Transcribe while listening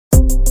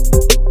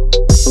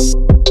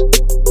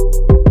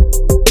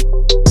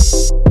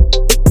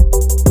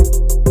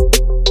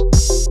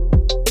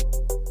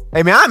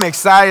Hey man, I'm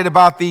excited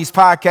about these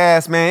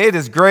podcasts, man. It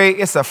is great.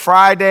 It's a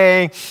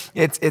Friday.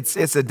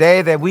 It's a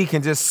day that we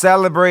can just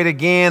celebrate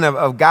again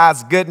of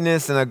God's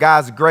goodness and of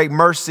God's great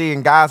mercy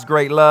and God's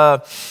great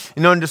love.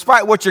 You know, and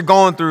despite what you're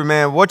going through,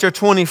 man, what your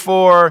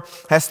 24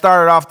 has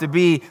started off to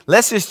be,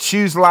 let's just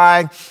choose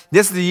life.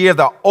 This is the year of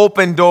the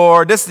open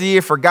door. This is the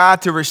year for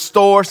God to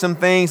restore some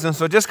things. And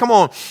so just come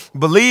on,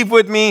 believe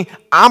with me.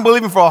 I'm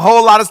believing for a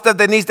whole lot of stuff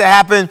that needs to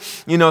happen.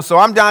 You know, so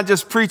I'm not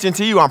just preaching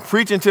to you. I'm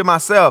preaching to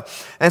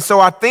myself. And so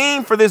our theme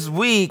for this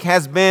week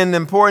has been the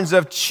importance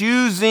of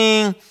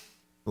choosing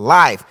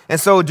life. And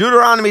so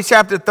Deuteronomy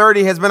chapter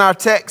 30 has been our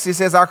text. It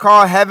says, I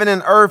call heaven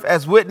and earth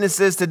as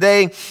witnesses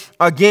today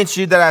against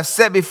you that I've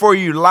set before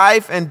you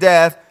life and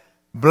death,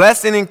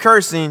 blessing and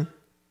cursing.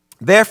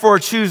 Therefore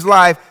choose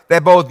life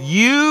that both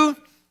you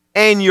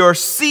and your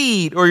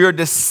seed or your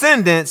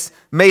descendants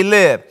may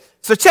live.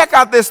 So check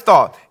out this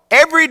thought.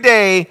 Every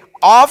day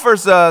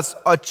offers us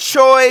a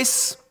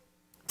choice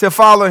to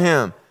follow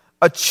him,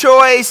 a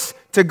choice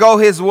to go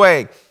his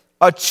way,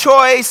 a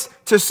choice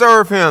to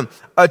serve him,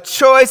 a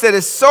choice that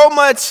is so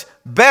much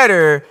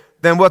better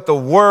than what the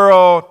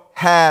world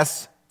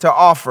has to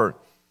offer.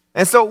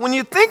 And so when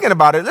you're thinking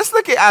about it, let's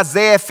look at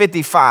Isaiah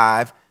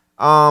 55,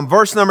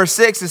 verse number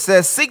 6. It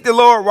says, seek the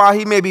Lord while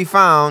he may be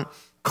found,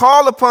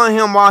 call upon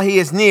him while he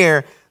is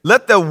near,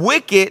 let the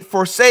wicked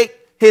forsake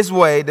his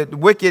way. The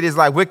wicked is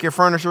like wicked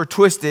furniture,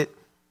 twisted.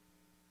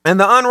 And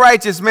the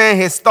unrighteous man,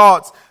 his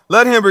thoughts,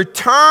 let him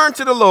return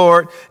to the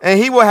Lord, and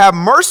he will have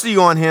mercy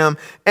on him,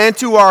 and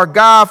to our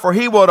God, for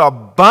he will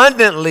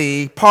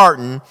abundantly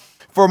pardon.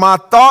 For my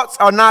thoughts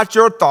are not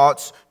your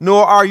thoughts,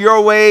 nor are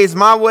your ways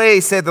my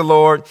ways, said the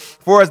Lord.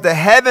 For as the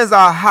heavens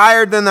are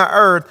higher than the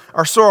earth,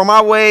 or so are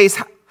my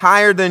ways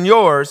higher than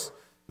yours.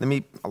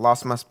 I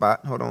lost my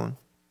spot. Hold on.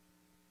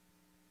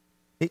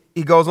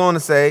 He goes on to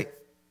say,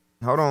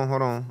 hold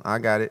on. I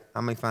got it.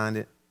 I'm going to find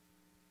it.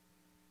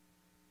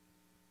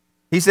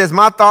 He says,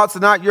 my thoughts are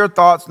not your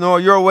thoughts, nor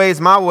your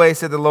ways my ways,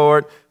 said the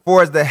Lord.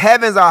 For as the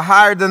heavens are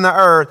higher than the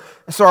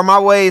earth, so are my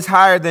ways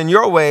higher than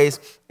your ways,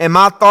 and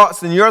my thoughts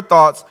than your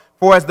thoughts.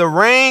 For as the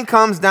rain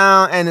comes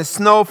down and the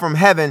snow from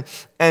heaven,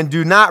 and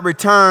do not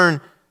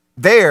return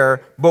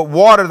there, but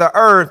water the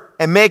earth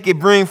and make it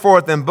bring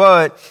forth and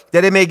bud,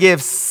 that it may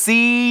give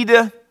seed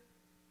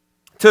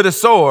to the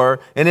sower,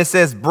 and it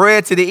says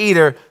bread to the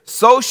eater,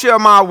 so shall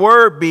my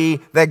word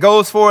be that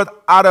goes forth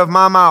out of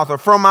my mouth or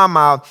from my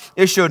mouth.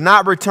 It shall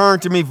not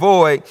return to me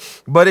void,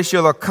 but it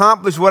shall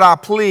accomplish what I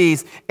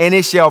please, and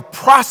it shall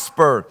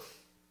prosper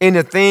in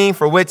the thing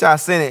for which I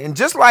sent it. And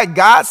just like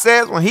God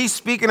says when he's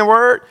speaking a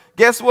word,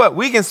 guess what?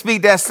 We can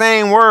speak that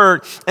same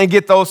word and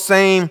get those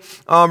same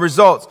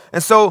results.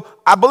 And so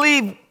I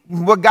believe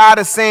what God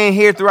is saying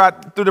here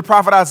through the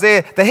prophet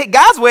Isaiah, that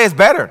God's way is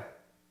better.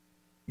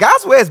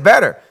 God's way is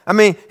better. I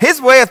mean, his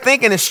way of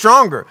thinking is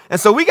stronger.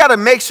 And so we got to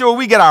make sure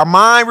we get our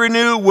mind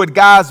renewed with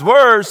God's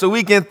word so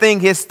we can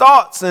think his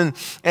thoughts and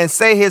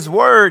say his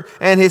word,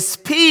 and his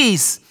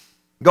peace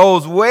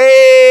goes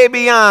way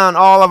beyond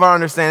all of our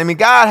understanding. I mean,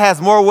 God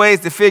has more ways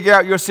to figure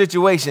out your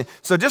situation.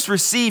 So just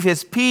receive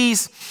his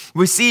peace,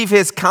 receive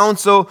his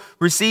counsel,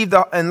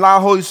 and allow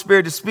Holy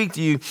Spirit to speak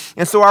to you.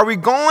 And so are we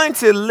going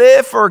to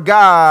live for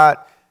God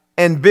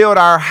and build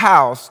our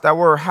house? That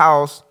word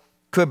house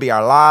could be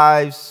our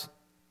lives.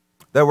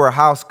 That word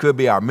house could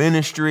be our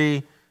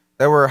ministry.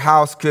 That word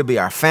house could be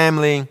our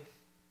family.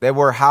 That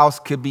word house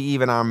could be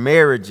even our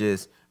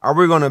marriages. Are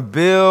we going to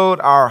build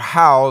our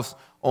house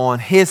on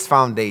his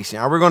foundation?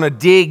 Are we going to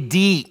dig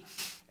deep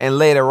and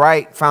lay the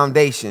right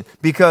foundation?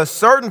 Because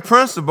certain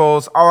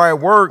principles are at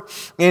work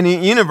in the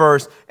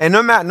universe, and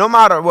no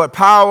matter what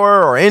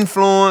power or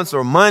influence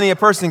or money a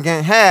person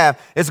can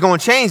have, it's going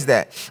to change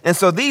that. And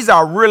so these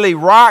are really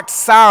rock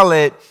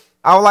solid,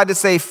 I would like to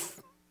say,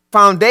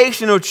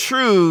 foundational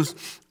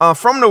truths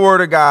from the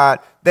Word of God,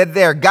 that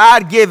they're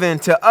God-given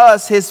to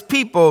us, his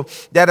people,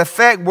 that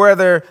affect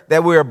whether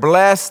that we're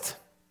blessed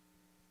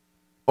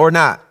or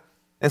not.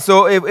 And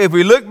so if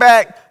we look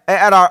back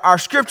at our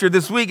scripture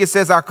this week, it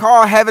says, I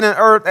call heaven and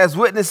earth as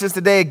witnesses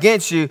today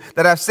against you,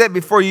 that I've set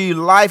before you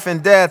life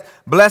and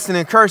death, blessing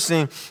and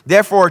cursing.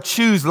 Therefore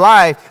choose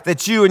life,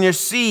 that you and your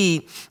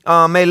seed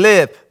may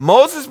live.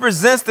 Moses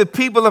presents the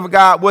people of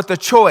God with a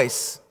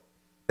choice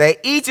that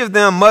each of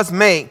them must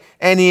make,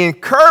 and he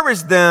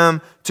encouraged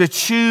them to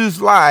choose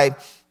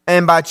life.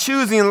 And by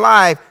choosing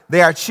life,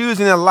 they are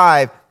choosing a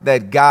life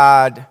that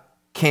God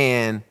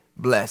can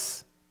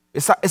bless.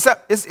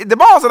 The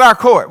ball's at our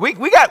court. We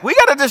got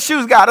to just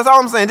choose God. That's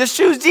all I'm saying. Just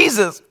choose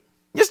Jesus.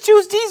 Just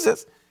choose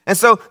Jesus. And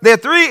so there are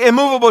three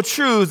immovable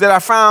truths that are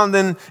found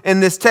in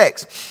this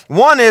text.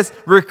 One is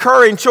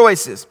recurring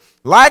choices.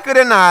 Like it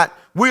or not,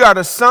 we are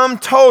the sum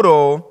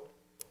total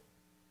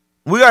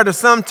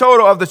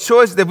of the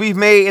choices that we've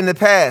made in the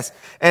past.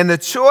 And the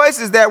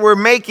choices that we're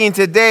making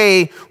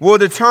today will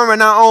determine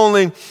not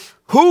only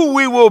who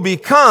we will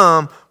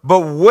become, but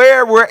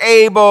where we're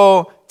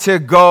able to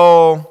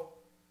go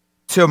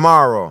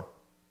tomorrow.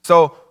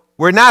 So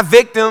We're not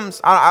victims.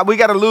 We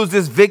got to lose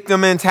this victim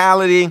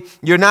mentality.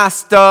 You're not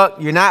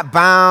stuck. You're not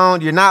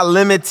bound. You're not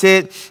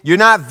limited. You're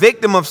not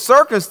victim of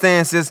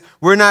circumstances.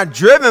 We're not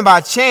driven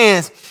by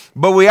chance,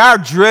 but we are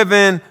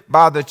driven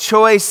by the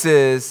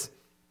choices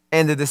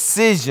and the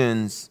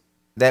decisions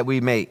that we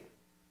make.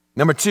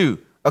 Number 2,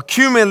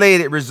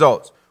 accumulated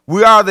results.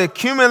 We are the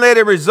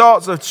accumulated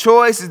results of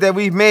choices that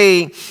we've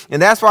made.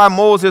 And that's why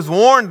Moses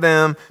warned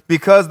them,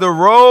 because the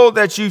road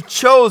that you've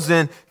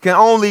chosen can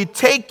only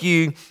take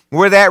you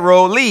where that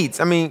road leads.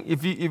 I mean,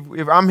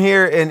 if I'm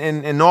here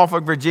in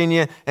Norfolk,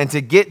 Virginia, and to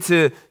get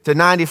to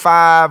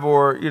 95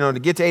 or, to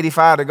get to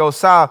 85 to go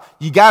south,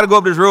 you got to go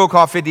up this road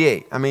called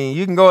 58. I mean,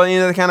 you can go any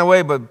other kind of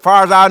way, but as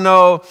far as I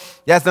know,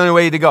 that's the only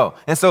way to go.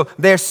 And so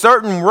there's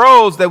certain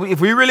roads that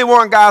if we really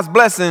want God's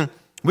blessing,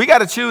 we got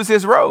to choose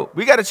his road.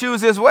 We got to choose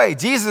his way.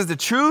 Jesus is the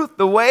truth,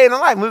 the way, and the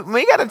life.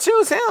 We got to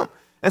choose him.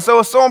 And so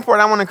it's so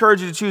important. I want to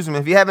encourage you to choose him.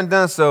 If you haven't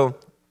done so,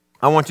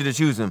 I want you to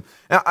choose him.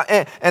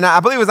 And I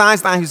believe it was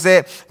Einstein who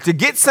said, to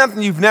get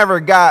something you've never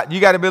got, you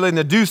got to be willing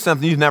to do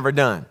something you've never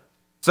done.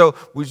 So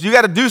you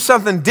got to do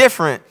something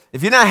different.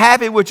 If you're not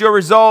happy with your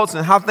results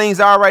and how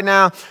things are right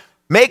now,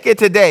 make it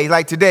today.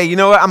 Like today, you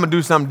know what? I'm going to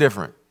do something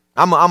different.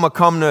 I'm going to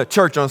come to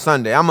church on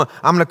Sunday. I'm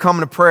going to come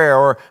to prayer,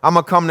 or I'm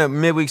going to come to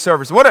midweek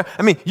service. Whatever.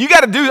 I mean, you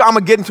got to do, I'm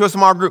going to get into a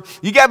small group.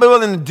 You got to be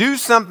willing to do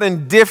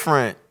something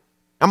different.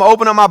 I'm going to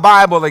open up my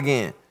Bible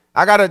again.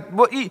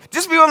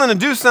 Just be willing to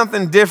do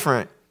something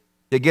different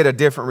to get a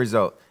different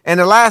result. And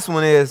the last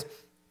one is,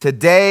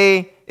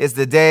 today is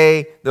the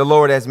day the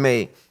Lord has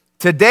made.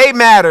 Today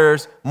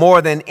matters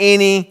more than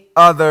any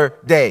other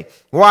day.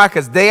 Why?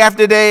 Because day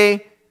after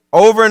day,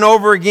 over and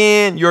over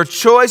again, your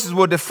choices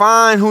will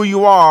define who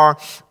you are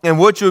and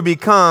what you'll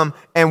become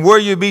and where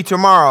you'll be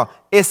tomorrow.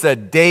 It's a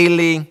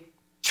daily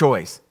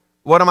choice.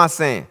 What am I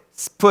saying?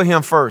 Put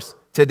him first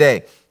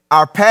today.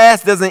 Our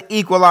past doesn't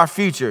equal our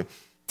future.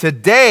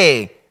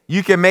 Today,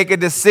 you can make a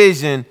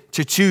decision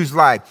to choose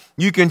life.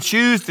 You can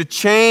choose to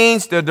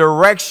change the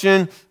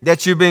direction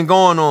that you've been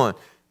going on.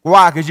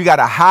 Why? Because you got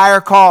a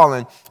higher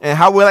calling. And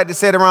how we like to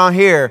say it around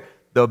here,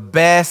 the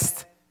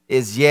best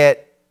is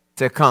yet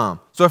to come.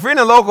 So if you're in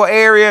the local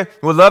area,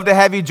 we'd love to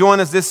have you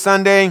join us this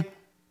Sunday.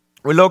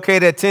 We're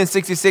located at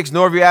 1066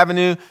 Northview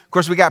Avenue. Of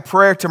course, we got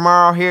prayer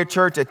tomorrow here at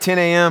church at 10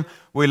 a.m.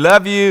 We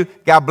love you.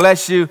 God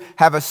bless you.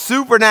 Have a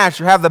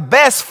supernatural, have the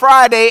best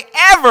Friday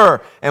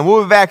ever. And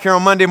we'll be back here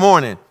on Monday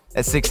morning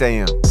at 6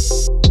 a.m.